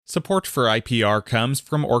Support for IPR comes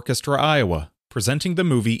from Orchestra Iowa, presenting the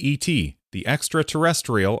movie E.T., the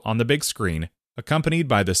extraterrestrial on the big screen, accompanied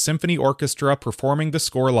by the Symphony Orchestra performing the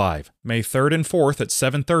score live, May 3rd and 4th at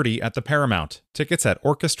 7:30 at the Paramount. Tickets at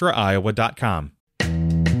orchestraiowa.com.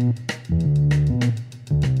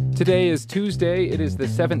 Today is Tuesday. It is the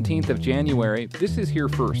 17th of January. This is Here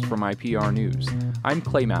First from IPR News. I'm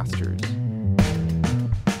Clay Masters.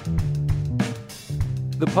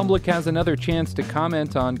 The public has another chance to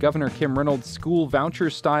comment on Governor Kim Reynolds' school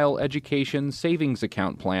voucher-style education savings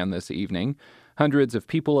account plan this evening. Hundreds of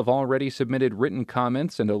people have already submitted written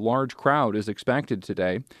comments, and a large crowd is expected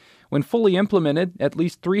today. When fully implemented, at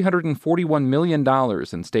least $341 million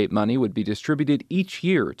in state money would be distributed each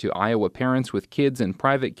year to Iowa parents with kids in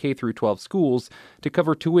private K-12 schools to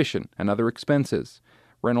cover tuition and other expenses.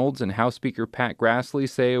 Reynolds and House Speaker Pat Grassley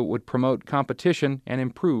say it would promote competition and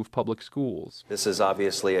improve public schools. This is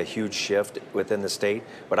obviously a huge shift within the state,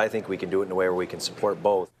 but I think we can do it in a way where we can support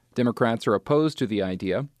both. Democrats are opposed to the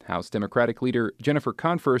idea. House Democratic leader Jennifer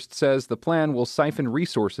Confirst says the plan will siphon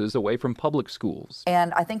resources away from public schools.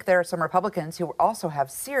 And I think there are some Republicans who also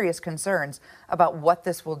have serious concerns about what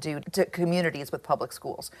this will do to communities with public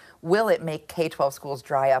schools. Will it make K-12 schools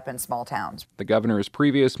dry up in small towns? The governor's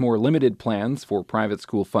previous, more limited plans for private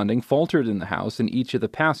school funding faltered in the House in each of the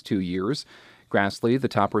past 2 years. Grassley, the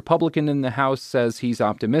top Republican in the House, says he's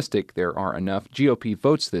optimistic there are enough GOP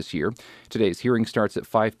votes this year. Today's hearing starts at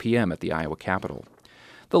 5 p.m. at the Iowa Capitol.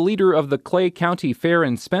 The leader of the Clay County Fair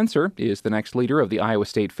in Spencer is the next leader of the Iowa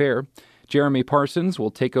State Fair. Jeremy Parsons will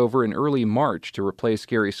take over in early March to replace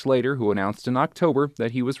Gary Slater, who announced in October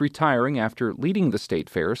that he was retiring after leading the state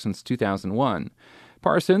fair since 2001.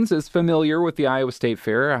 Parsons is familiar with the Iowa State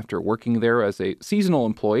Fair after working there as a seasonal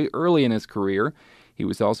employee early in his career. He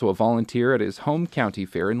was also a volunteer at his home county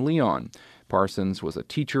fair in Leon. Parsons was a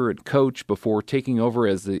teacher and coach before taking over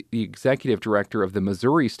as the executive director of the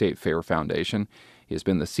Missouri State Fair Foundation. He has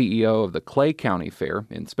been the CEO of the Clay County Fair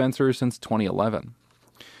in Spencer since 2011.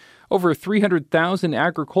 Over 300,000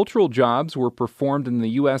 agricultural jobs were performed in the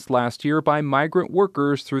U.S. last year by migrant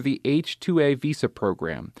workers through the H-2A visa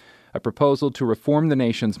program. A proposal to reform the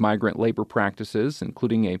nation's migrant labor practices,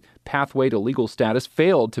 including a pathway to legal status,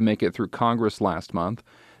 failed to make it through Congress last month.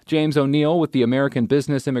 James O'Neill with the American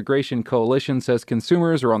Business Immigration Coalition says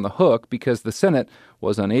consumers are on the hook because the Senate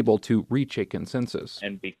was unable to reach a consensus.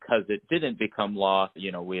 And because it didn't become law,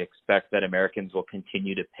 we expect that Americans will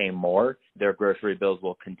continue to pay more. Their grocery bills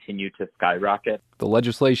will continue to skyrocket. The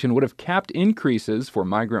legislation would have capped increases for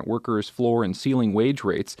migrant workers' floor and ceiling wage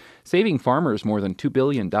rates, saving farmers more than $2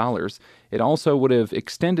 billion. It also would have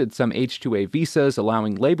extended some H-2A visas,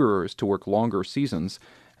 allowing laborers to work longer seasons.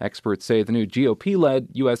 Experts say the new GOP-led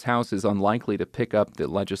U.S. House is unlikely to pick up the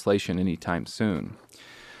legislation anytime soon.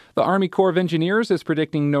 The Army Corps of Engineers is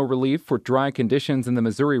predicting no relief for dry conditions in the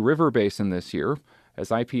Missouri River Basin this year. As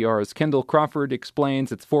IPR's Kendall Crawford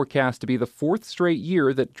explains, it's forecast to be the fourth straight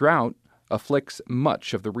year that drought afflicts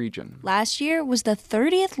much of the region. Last year was the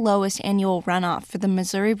 30th lowest annual runoff for the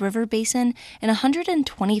Missouri River Basin in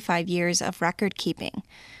 125 years of record keeping.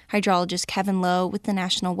 Hydrologist Kevin Lowe with the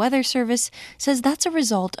National Weather Service says that's a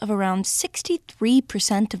result of around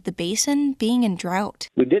 63% of the basin being in drought.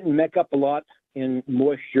 We didn't make up a lot in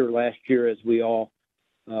moisture last year, as we all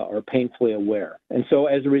are painfully aware. And so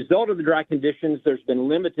as a result of the dry conditions, there's been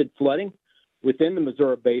limited flooding within the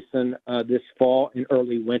Missouri Basin this fall and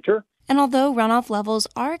early winter. And although runoff levels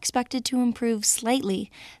are expected to improve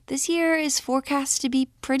slightly, this year is forecast to be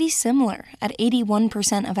pretty similar at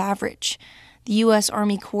 81% of average. The U.S.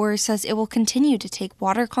 Army Corps says it will continue to take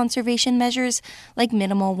water conservation measures like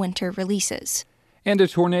minimal winter releases. And a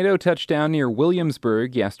tornado touched down near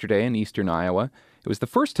Williamsburg yesterday in eastern Iowa. It was the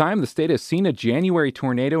first time the state has seen a January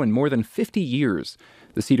tornado in more than 50 years.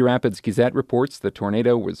 The Cedar Rapids Gazette reports the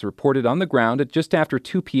tornado was reported on the ground at just after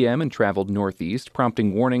 2 p.m. and traveled northeast,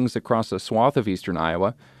 prompting warnings across a swath of eastern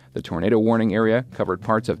Iowa. The tornado warning area covered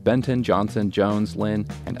parts of Benton, Johnson, Jones, Lynn,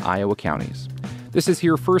 and Iowa counties. This is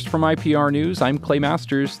Here First from IPR News. I'm Clay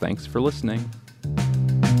Masters. Thanks for listening.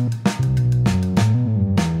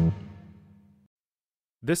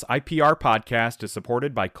 This IPR podcast is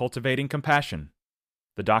supported by Cultivating Compassion,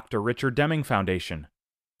 the Dr. Richard Deming Foundation,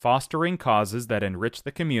 fostering causes that enrich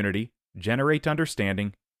the community, generate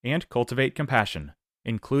understanding, and cultivate compassion,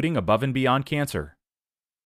 including above and beyond cancer.